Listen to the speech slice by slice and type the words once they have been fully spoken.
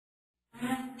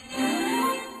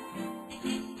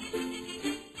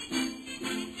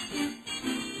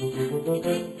Well,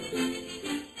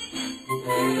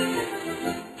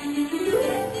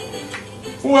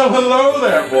 hello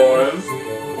there, boys.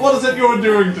 What is it you're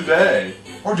doing today?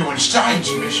 We're doing science,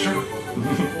 mister.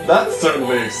 That's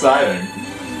certainly exciting.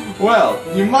 Well,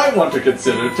 you might want to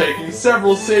consider taking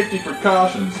several safety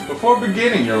precautions before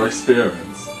beginning your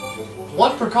experiments.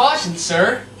 What precautions,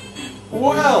 sir?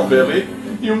 Well, Billy,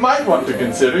 you might want to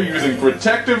consider using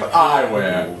protective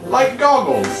eyewear, like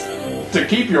goggles, to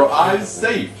keep your eyes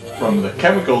safe from the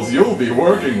chemicals you'll be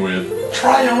working with.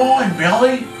 Try them on,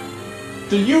 Billy.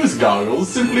 To use goggles,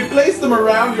 simply place them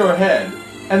around your head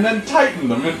and then tighten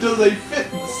them until they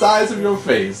fit the size of your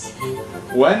face.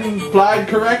 When applied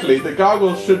correctly, the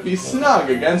goggles should be snug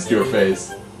against your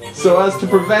face, so as to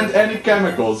prevent any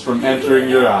chemicals from entering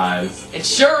your eyes. It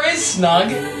sure is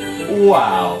snug.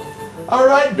 Wow.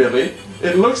 Alright, Billy.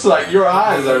 It looks like your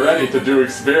eyes are ready to do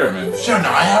experiments. Shouldn't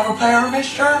I have a pair,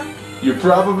 mister? You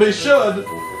probably should.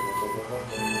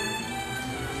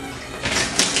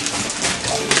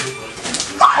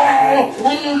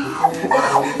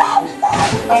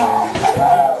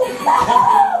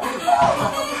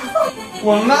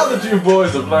 Well, now that you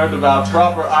boys have learned about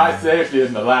proper eye safety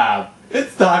in the lab,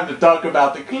 it's time to talk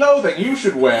about the clothing you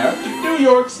should wear to do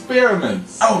your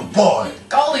experiments. Oh boy.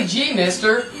 Golly gee,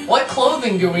 mister. What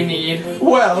clothing do we need?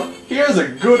 Well, here's a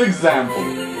good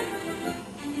example.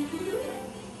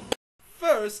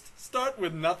 First, start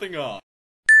with nothing on.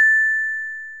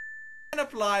 And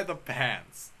apply the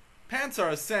pants. Pants are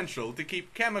essential to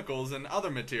keep chemicals and other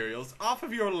materials off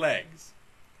of your legs.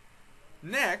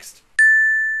 Next,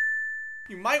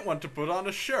 you might want to put on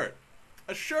a shirt.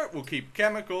 A shirt will keep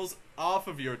chemicals off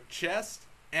of your chest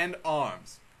and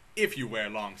arms, if you wear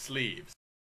long sleeves.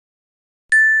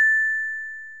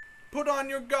 Put on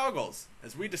your goggles,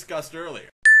 as we discussed earlier.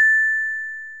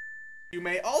 You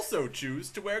may also choose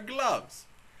to wear gloves.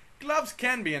 Gloves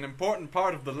can be an important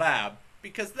part of the lab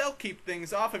because they'll keep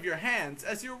things off of your hands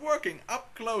as you're working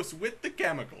up close with the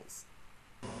chemicals.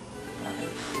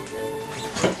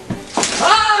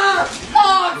 Ah!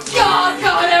 Oh,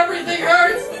 God, everything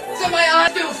hurts! So my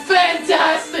eyes feel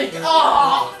fantastic!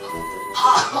 Oh!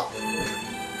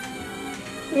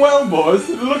 Well, boys,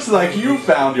 it looks like you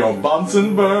found your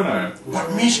Bunsen burner.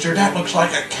 But mister, that looks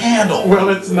like a candle. Well,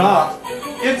 it's not.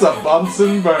 It's a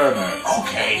Bunsen burner.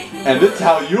 Okay. And it's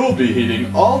how you'll be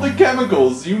heating all the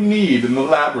chemicals you need in the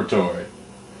laboratory.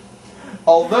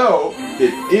 Although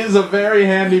it is a very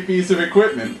handy piece of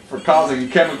equipment for causing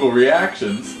chemical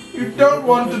reactions, you don't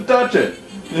want to touch it.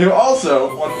 You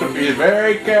also want to be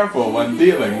very careful when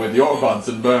dealing with your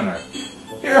Bunsen burner.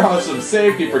 Here are some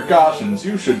safety precautions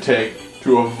you should take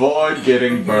to avoid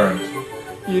getting burnt.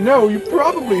 You know, you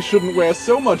probably shouldn't wear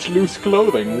so much loose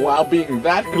clothing while being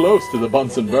that close to the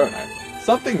Bunsen burner.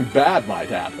 Something bad might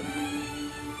happen.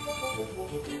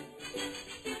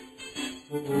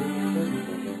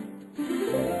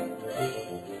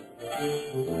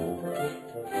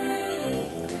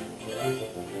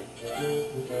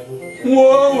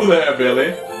 Whoa there,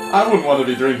 Billy! I wouldn't want to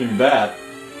be drinking that.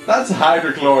 That's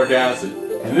hydrochloric acid,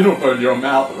 and it'll burn your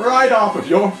mouth right off of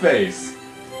your face.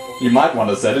 You might want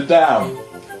to set it down.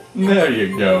 There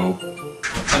you go.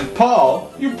 And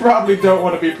Paul, you probably don't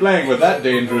want to be playing with that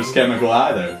dangerous chemical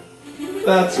either.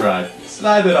 That's right.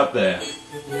 Slide it up there.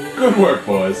 Good work,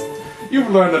 boys. You've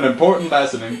learned an important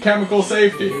lesson in chemical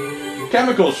safety.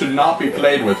 Chemicals should not be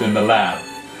played with in the lab.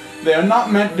 They are not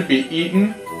meant to be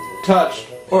eaten, touched,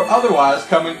 or otherwise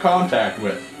come in contact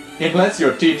with, unless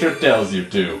your teacher tells you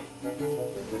to.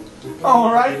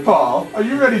 Alright, Paul, are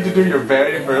you ready to do your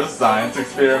very first science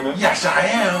experiment? Yes, I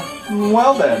am.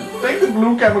 Well then, take the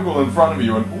blue chemical in front of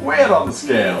you and weigh it on the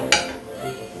scale.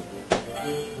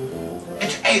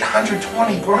 It's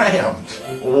 820 grams.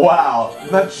 Wow,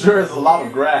 that sure is a lot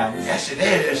of grams. Yes, it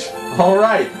is.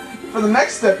 Alright, for the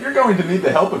next step you're going to need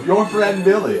the help of your friend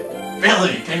Billy.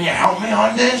 Billy, can you help me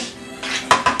on this?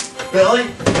 Billy?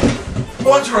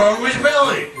 What's wrong with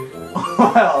Billy?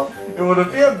 Well, it would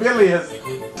appear Billy has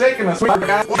taken a swing.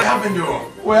 What happened to him?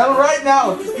 Well, right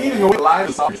now it's eating away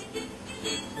live zombies.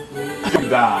 You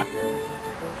die.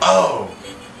 Oh.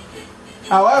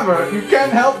 However, you can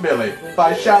help Billy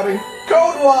by shouting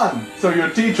Code 1 so your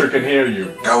teacher can hear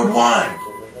you. Code 1!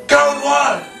 Code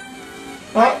 1!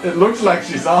 Well, it looks like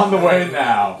she's on the way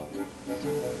now.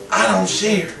 I don't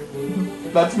see her.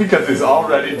 That's because he's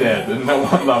already dead and no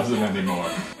one loves him anymore.